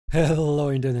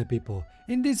Hello internet people.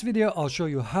 In this video I'll show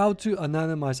you how to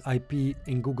anonymize IP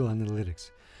in Google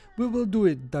Analytics. We will do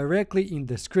it directly in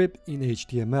the script in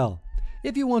HTML.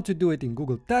 If you want to do it in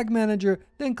Google Tag Manager,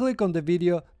 then click on the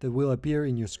video that will appear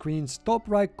in your screen's top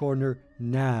right corner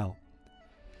now.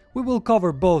 We will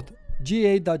cover both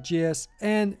Ga.js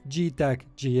and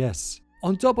Gtag.js.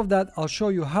 On top of that, I'll show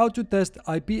you how to test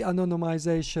IP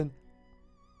anonymization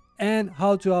and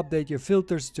how to update your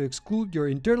filters to exclude your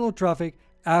internal traffic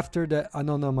after the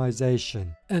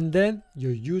anonymization. And then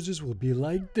your users will be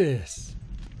like this.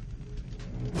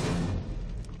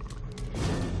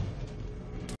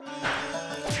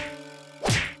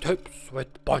 Tips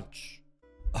with punch.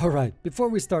 Alright, before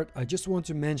we start, I just want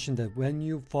to mention that when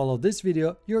you follow this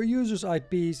video, your users'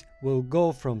 IPs will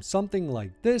go from something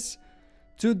like this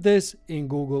to this in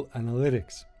Google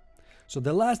Analytics. So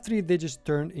the last 3 digits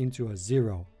turn into a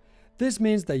 0. This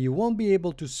means that you won't be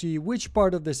able to see which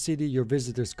part of the city your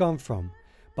visitors come from.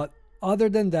 But other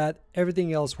than that,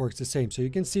 everything else works the same. So you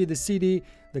can see the city,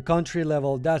 the country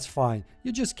level, that's fine.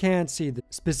 You just can't see the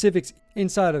specifics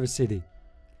inside of a city.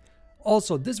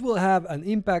 Also, this will have an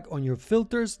impact on your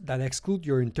filters that exclude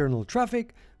your internal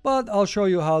traffic, but I'll show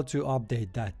you how to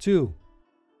update that too.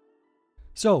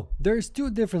 So, there's 2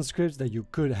 different scripts that you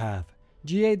could have,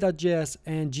 Ga.js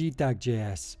and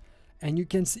Gtag.js. And you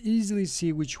can easily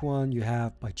see which one you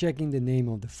have by checking the name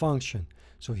of the function.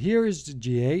 So here is the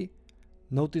GA,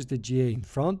 notice the GA in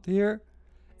front here,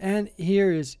 and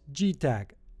here is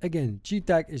Gtag. Again,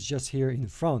 Gtag is just here in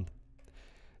front.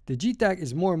 The Gtag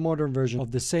is more modern version of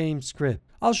the same script.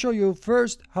 I'll show you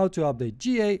first how to update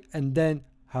GA and then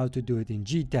how to do it in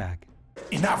Gtag.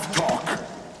 Enough talk!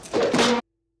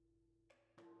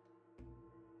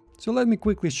 So let me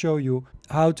quickly show you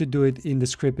how to do it in the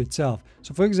script itself.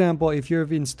 So for example, if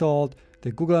you've installed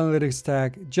the Google Analytics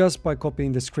tag just by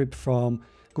copying the script from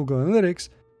Google Analytics,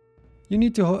 you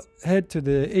need to head to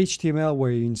the HTML where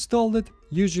you installed it.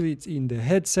 Usually it's in the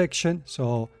head section,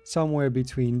 so somewhere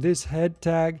between this head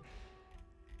tag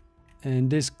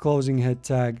and this closing head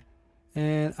tag,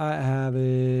 and I have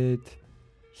it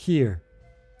here.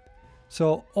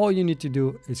 So all you need to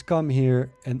do is come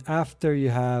here, and after you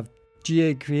have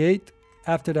GA create,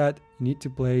 after that you need to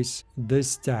place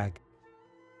this tag.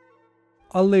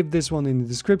 I'll leave this one in the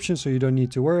description so you don't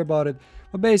need to worry about it,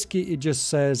 but basically it just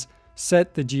says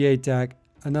set the GA tag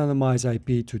anonymize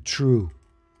IP to true.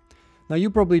 Now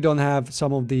you probably don't have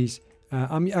some of these.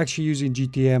 I'm actually using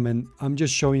GTM and I'm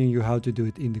just showing you how to do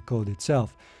it in the code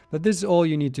itself, but this is all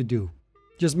you need to do.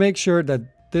 Just make sure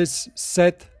that this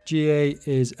set GA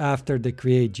is after the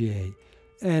create GA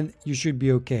and you should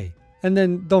be okay. And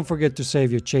then don't forget to save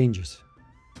your changes.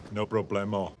 No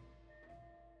problemo.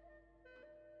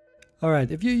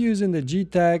 Alright, if you're using the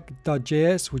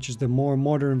Gtag.js, which is the more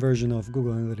modern version of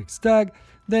Google Analytics tag,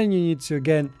 then you need to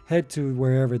again head to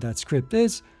wherever that script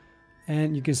is.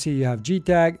 And you can see you have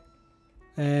Gtag,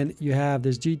 and you have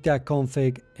this Gtag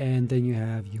config, and then you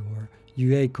have your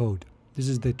UA code. This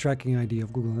is the tracking ID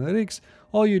of Google Analytics.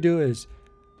 All you do is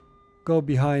go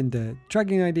behind the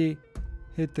tracking ID,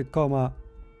 hit the comma,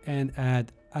 and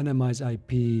add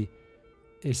anonymizeIp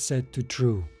is set to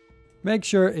true. Make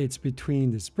sure it's between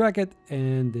this bracket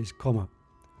and this comma.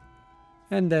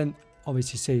 And then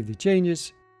obviously save the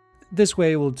changes. This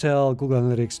way it will tell Google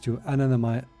Analytics to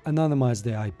anonymize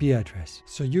the IP address.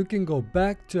 So you can go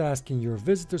back to asking your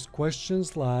visitors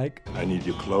questions like, I need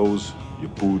your clothes,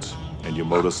 your boots, and your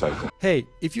motorcycle. hey,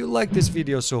 if you like this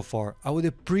video so far, I would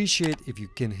appreciate if you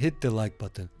can hit the like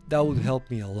button. That would help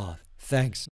me a lot.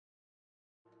 Thanks.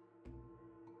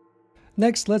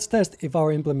 Next, let's test if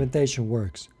our implementation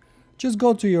works. Just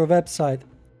go to your website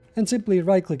and simply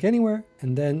right-click anywhere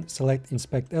and then select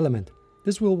Inspect Element.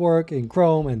 This will work in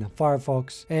Chrome and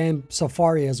Firefox and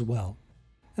Safari as well.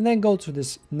 And then go to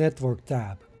this Network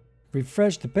tab.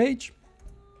 Refresh the page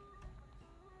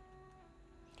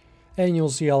and you'll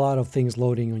see a lot of things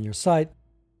loading on your site.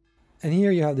 And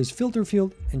here you have this filter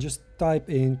field and just type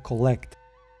in collect.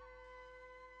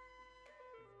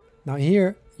 Now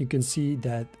here you can see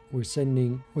that we're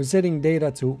sending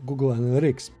data to Google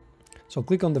Analytics. So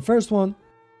click on the first one,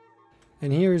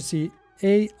 and here you see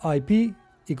AIP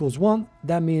equals 1.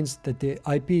 That means that the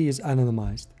IP is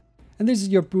anonymized. And this is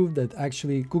your proof that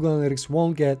actually Google Analytics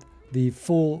won't get the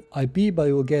full IP, but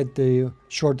it will get the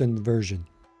shortened version.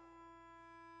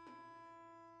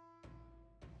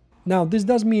 Now this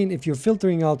does mean if you're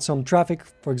filtering out some traffic,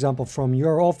 for example from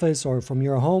your office or from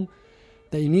your home,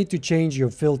 that you need to change your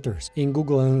filters in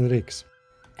Google Analytics.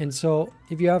 And so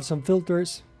if you have some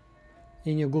filters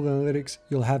in your Google Analytics,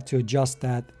 you'll have to adjust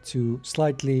that to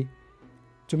slightly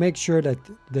to make sure that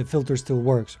the filter still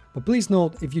works. But please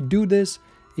note, if you do this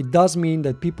it does mean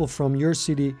that people from your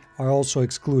city are also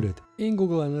excluded. In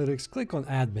Google Analytics, click on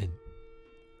Admin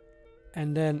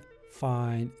and then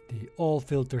find the All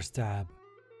Filters tab.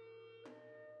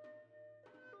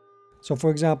 So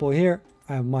for example, here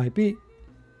I have my IP.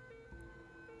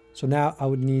 So now I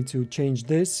would need to change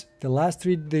this, the last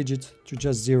 3 digits, to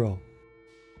just 0.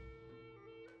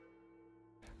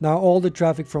 Now all the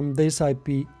traffic from this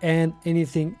IP and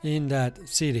anything in that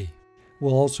city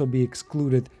will also be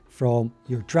excluded from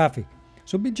your traffic.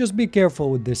 So just be careful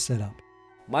with this setup.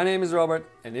 My name is Robert,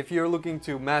 and if you're looking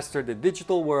to master the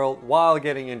digital world while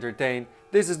getting entertained,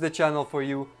 this is the channel for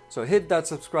you. So hit that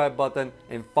subscribe button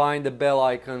and find the bell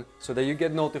icon so that you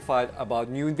get notified about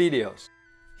new videos.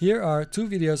 Here are 2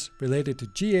 videos related to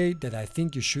GA that I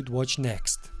think you should watch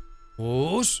next.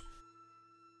 Os!